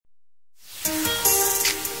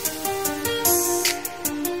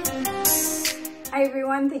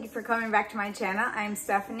everyone, thank you for coming back to my channel. I'm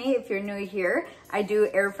Stephanie. If you're new here, I do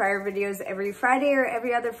air fryer videos every Friday or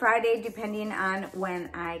every other Friday depending on when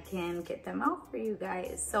I can get them out for you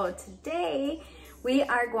guys. So today we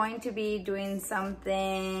are going to be doing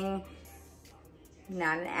something,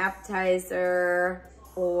 not an appetizer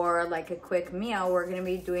or like a quick meal. We're going to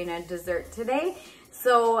be doing a dessert today.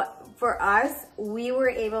 So for us, we were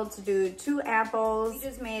able to do 2 apples. We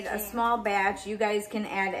just made a small batch. You guys can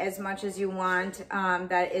add as much as you want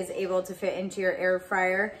that is able to fit into your air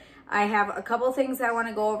fryer. I have a couple things I want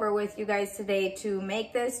to go over with you guys today to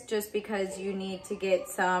make this, just because you need to get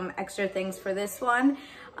some extra things for this one.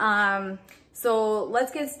 So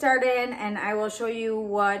let's get started and I will show you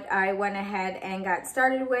what I went ahead and got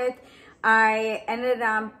started with. I ended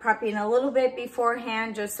up prepping a little bit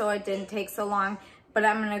beforehand just so it didn't take so long. But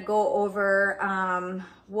I'm gonna go over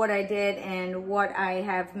what I did and what I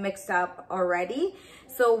have mixed up already.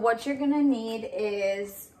 So what you're gonna need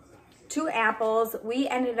is 2 apples. We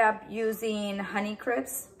ended up using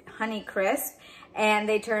Honeycrisp, and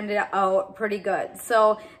they turned it out pretty good.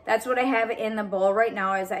 So that's what I have in the bowl right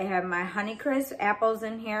now. Is I have my Honeycrisp apples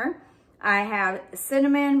in here. I have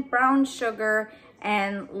cinnamon, brown sugar,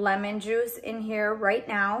 and lemon juice in here right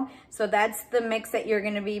now. So that's the mix that you're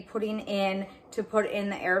gonna be putting in to put in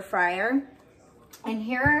the air fryer. And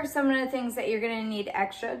here are some of the things that you're gonna need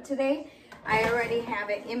extra today. I already have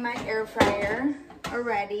it in my air fryer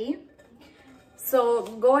already. So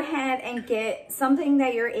go ahead and get something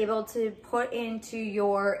that you're able to put into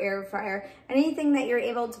your air fryer. Anything that you're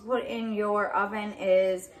able to put in your oven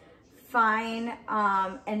is fine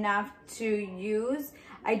enough to use.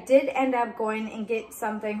 I did end up going and get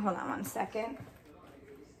something, hold on one second.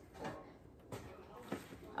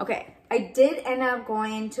 Okay, I did end up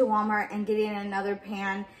going to Walmart and getting another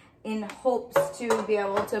pan in hopes to be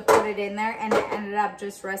able to put it in there, and it ended up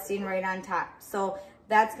just resting right on top. So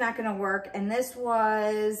that's not gonna work. And this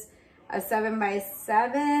was a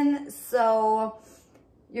 7x7, so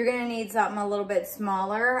you're gonna need something a little bit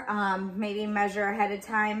smaller. Maybe measure ahead of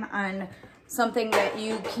time on something that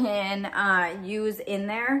you can use in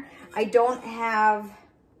there. I don't have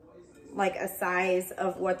like a size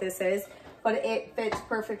of what this is, but it fits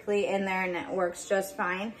perfectly in there and it works just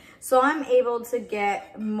fine. So I'm able to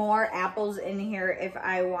get more apples in here if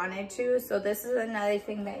I wanted to. So this is another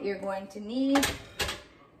thing that you're going to need.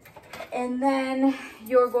 And then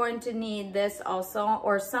you're going to need this also,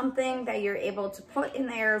 or something that you're able to put in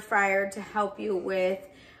the air fryer to help you with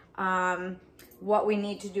what we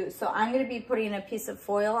need to do. So I'm going to be putting a piece of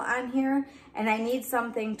foil on here, and I need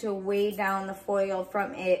something to weigh down the foil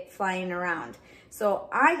from it flying around. So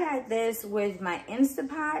I got this with my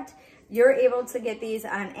Instapot. You're able to get these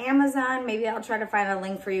on Amazon. Maybe I'll try to find a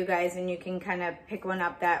link for you guys and you can kind of pick one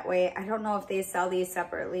up that way. I don't know if they sell these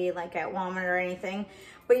separately like at Walmart or anything,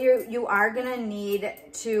 but you are gonna need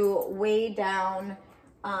to weigh down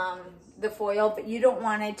the foil, but you don't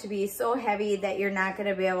want it to be so heavy that you're not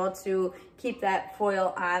gonna be able to keep that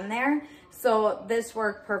foil on there. So this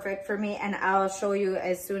worked perfect for me, and I'll show you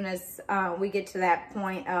as soon as we get to that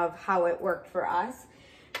point of how it worked for us.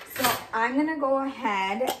 So I'm gonna go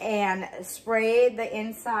ahead and spray the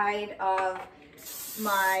inside of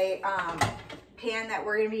my pan that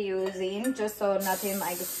we're gonna be using, just so nothing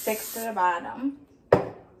like sticks to the bottom.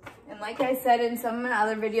 And like I said in some of my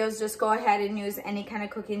other videos, just go ahead and use any kind of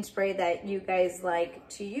cooking spray that you guys like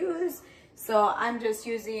to use. So I'm just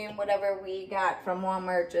using whatever we got from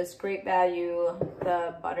Walmart, just great value,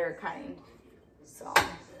 the butter kind. So,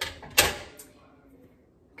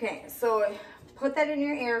 okay, so put that in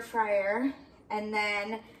your air fryer, and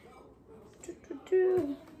then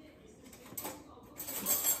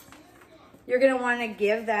you're gonna wanna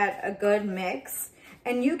give that a good mix.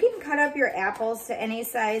 And you can cut up your apples to any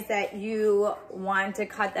size that you want to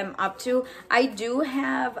cut them up to. I do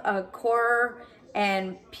have a core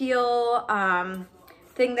and peel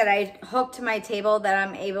thing that I hooked to my table that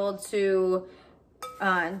I'm able to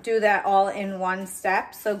do that all in one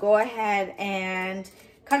step. So go ahead and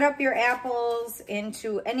cut up your apples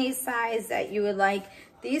into any size that you would like.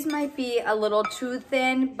 These might be a little too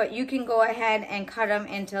thin, but you can go ahead and cut them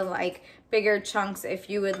into like bigger chunks if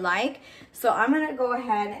you would like. So I'm gonna go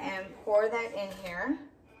ahead and pour that in here.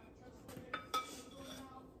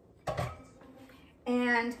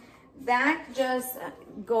 And that just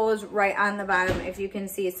goes right on the bottom, if you can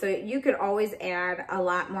see. So you could always add a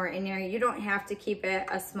lot more in here. You don't have to keep it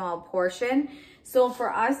a small portion. So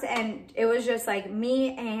for us, and it was just like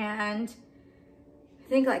me and I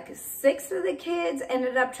think like 6 of the kids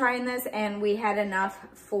ended up trying this, and we had enough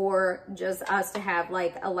for just us to have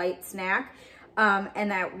like a light snack.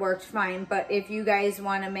 And that worked fine. But if you guys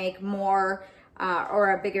want to make more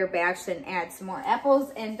or a bigger batch, then add some more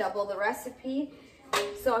apples and double the recipe.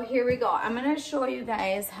 So here we go. I'm gonna show you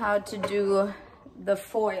guys how to do the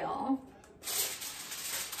foil.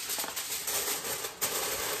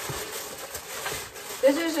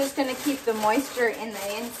 This is just gonna keep the moisture in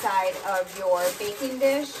the inside of your baking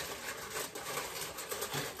dish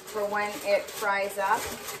for when it fries up.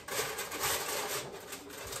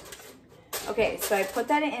 Okay, so I put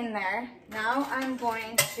that in there. Now I'm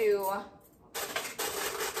going to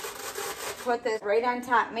put this right on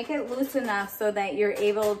top. Make it loose enough so that you're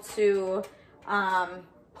able to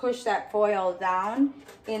push that foil down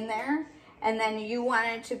in there. And then you want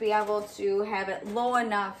it to be able to have it low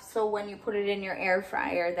enough so when you put it in your air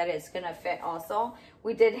fryer that it's gonna fit also.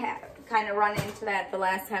 We did kind of run into that the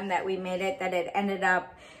last time that we made it, that it ended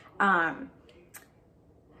up,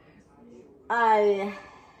 I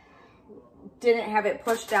didn't have it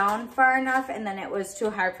pushed down far enough, and then it was too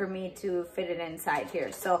hard for me to fit it inside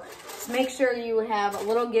here. So just make sure you have a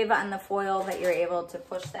little give on the foil that you're able to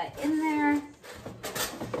push that in there.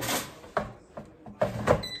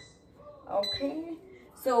 Okay,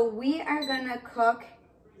 so we are gonna cook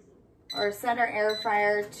or set our air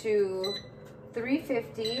fryer to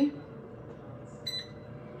 350.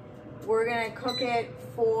 We're gonna cook it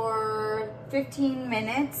for 15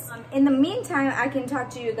 minutes. In the meantime, I can talk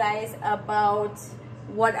to you guys about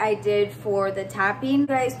what I did for the topping. You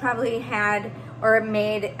guys probably had or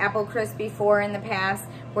made apple crisp before in the past,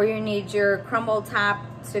 where you need your crumble top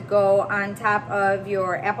to go on top of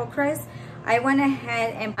your apple crisp. I went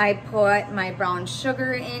ahead and I put my brown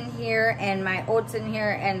sugar in here and my oats in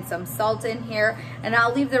here and some salt in here, and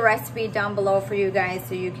I'll leave the recipe down below for you guys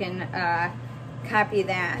so you can copy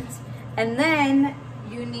that. And then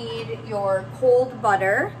you need your cold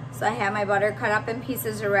butter. So I have my butter cut up in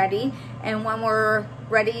pieces already, and when we're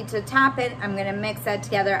ready to top it, I'm gonna mix that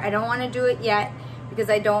together. I don't wanna do it yet because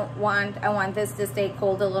I want this to stay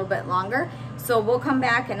cold a little bit longer. So we'll come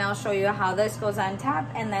back and I'll show you how this goes on top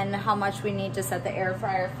and then how much we need to set the air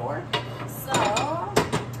fryer for. So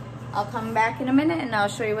I'll come back in a minute and I'll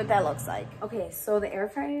show you what that looks like. Okay, so the air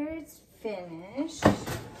fryer is finished.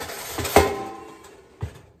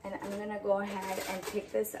 And I'm gonna go ahead and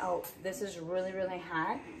take this out. This is really, really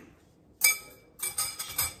hot.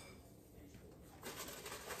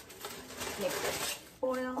 Take the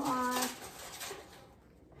foil off.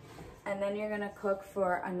 And then you're gonna cook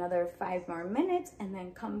for another 5 more minutes and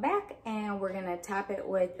then come back and we're gonna top it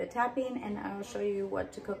with the topping, and I'll show you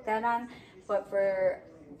what to cook that on. But for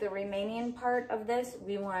the remaining part of this,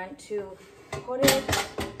 we want to put it,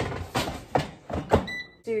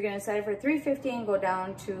 so you're gonna set it for 350 and go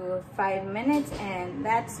down to 5 minutes, and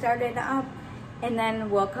that started up. And then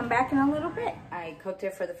we'll come back in a little bit. I cooked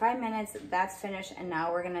it for the 5 minutes, that's finished, and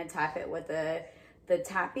now we're gonna top it with the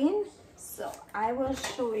topping. So I will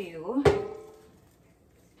show you.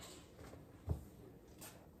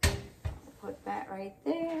 Put that right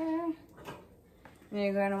there. And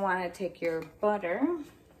you're gonna wanna take your butter.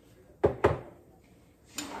 You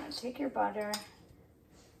wanna take your butter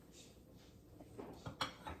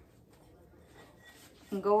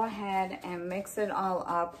and go ahead and mix it all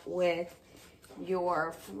up with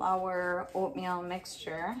your flour oatmeal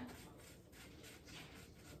mixture.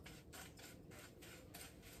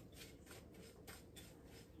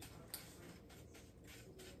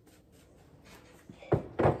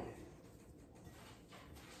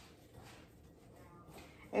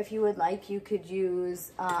 If you would like, you could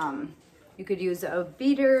use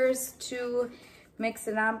beaters to mix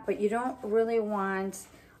it up, but you don't really want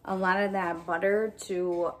a lot of that butter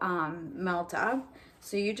to melt up.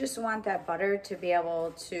 So you just want that butter to be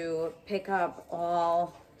able to pick up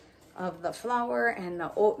all of the flour and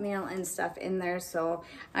the oatmeal and stuff in there. So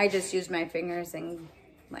I just use my fingers and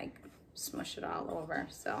like smush it all over.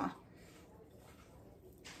 So.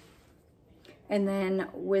 And then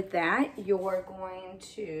with that, you're going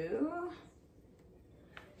to,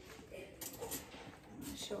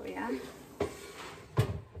 I'll show you.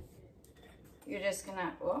 You're just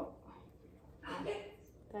gonna, whoa,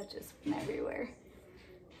 that just went everywhere.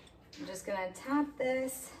 I'm just gonna tap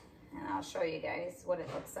this and I'll show you guys what it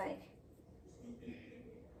looks like.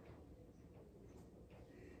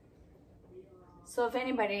 So if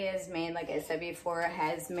anybody has made, like I said before,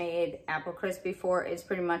 has made apple crisp before, it's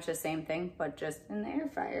pretty much the same thing, but just in the air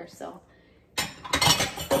fryer. So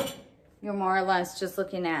you're more or less just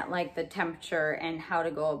looking at like the temperature and how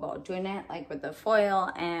to go about doing it, like with the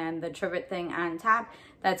foil and the trivet thing on top.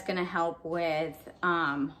 That's gonna help with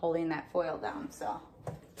holding that foil down, so.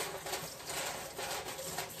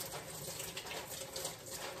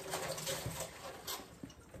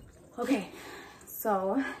 Okay,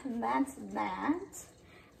 So that's that.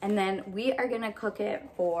 And then we are gonna cook it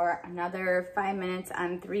for another 5 minutes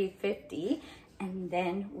on 350, and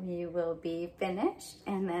then we will be finished,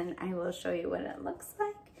 and then I will show you what it looks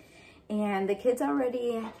like. And the kids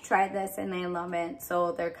already tried this and they love it,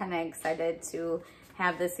 so they're kind of excited to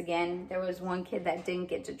have this again. There was one kid that didn't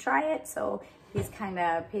get to try it, so he's kind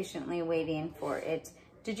of patiently waiting for it.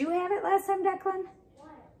 Did you have it last time, Declan?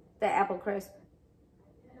 What? The apple crisp?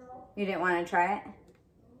 No. You didn't want to try it?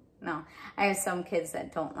 No. I have some kids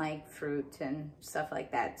that don't like fruit and stuff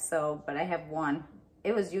like that, so, but I have one.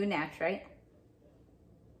 It was you, Nash, right?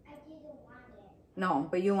 I didn't want it. No,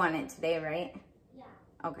 but you want it today, right?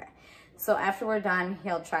 Yeah. Okay. So after we're done,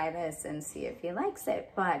 he'll try this and see if he likes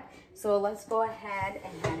it. But, so let's go ahead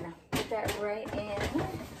and then put that right in.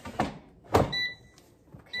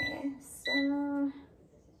 Okay, so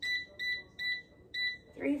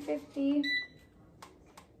 350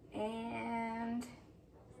 and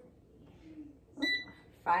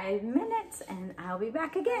 5 minutes, and I'll be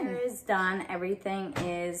back again. It is done, everything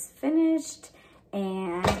is finished,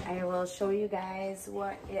 and I will show you guys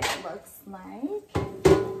what it looks like.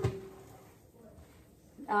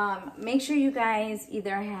 Make sure you guys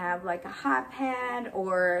either have like a hot pad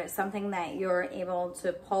or something that you're able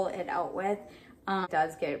to pull it out with. It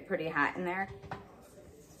does get pretty hot in there.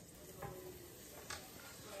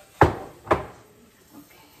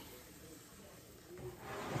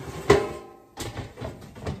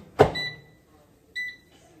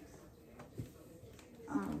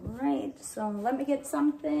 Alright, so let me get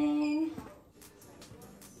something.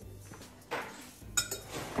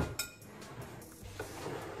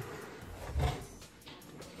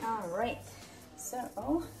 Alright,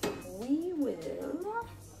 so we will,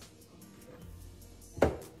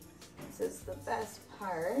 this is the best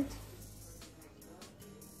part.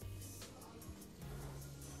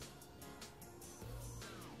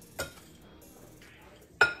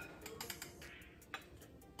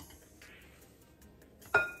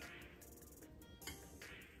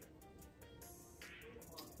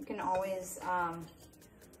 You can always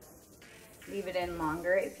leave it in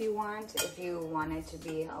longer if you want it to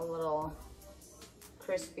be a little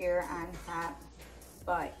crispier on top,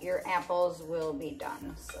 but your apples will be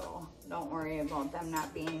done, so don't worry about them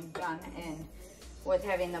not being done. And with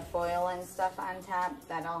having the foil and stuff on top,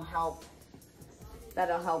 that'll help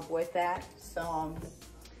with that. So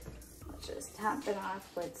let's just top it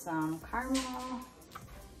off with some caramel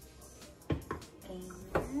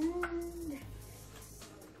and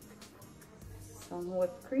some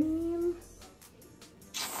whipped cream.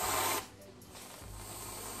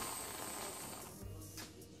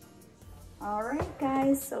 All right,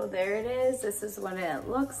 guys, so there it is. This is what it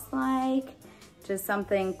looks like. Just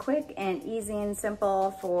something quick and easy and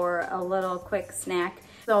simple for a little quick snack.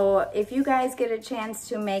 So if you guys get a chance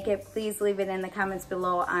to make it, please leave it in the comments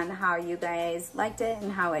below on how you guys liked it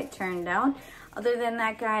and how it turned out. Other than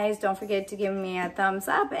that, guys, don't forget to give me a thumbs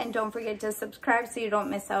up and don't forget to subscribe so you don't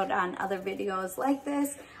miss out on other videos like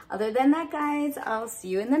this. Other than that, guys, I'll see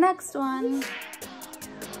you in the next one.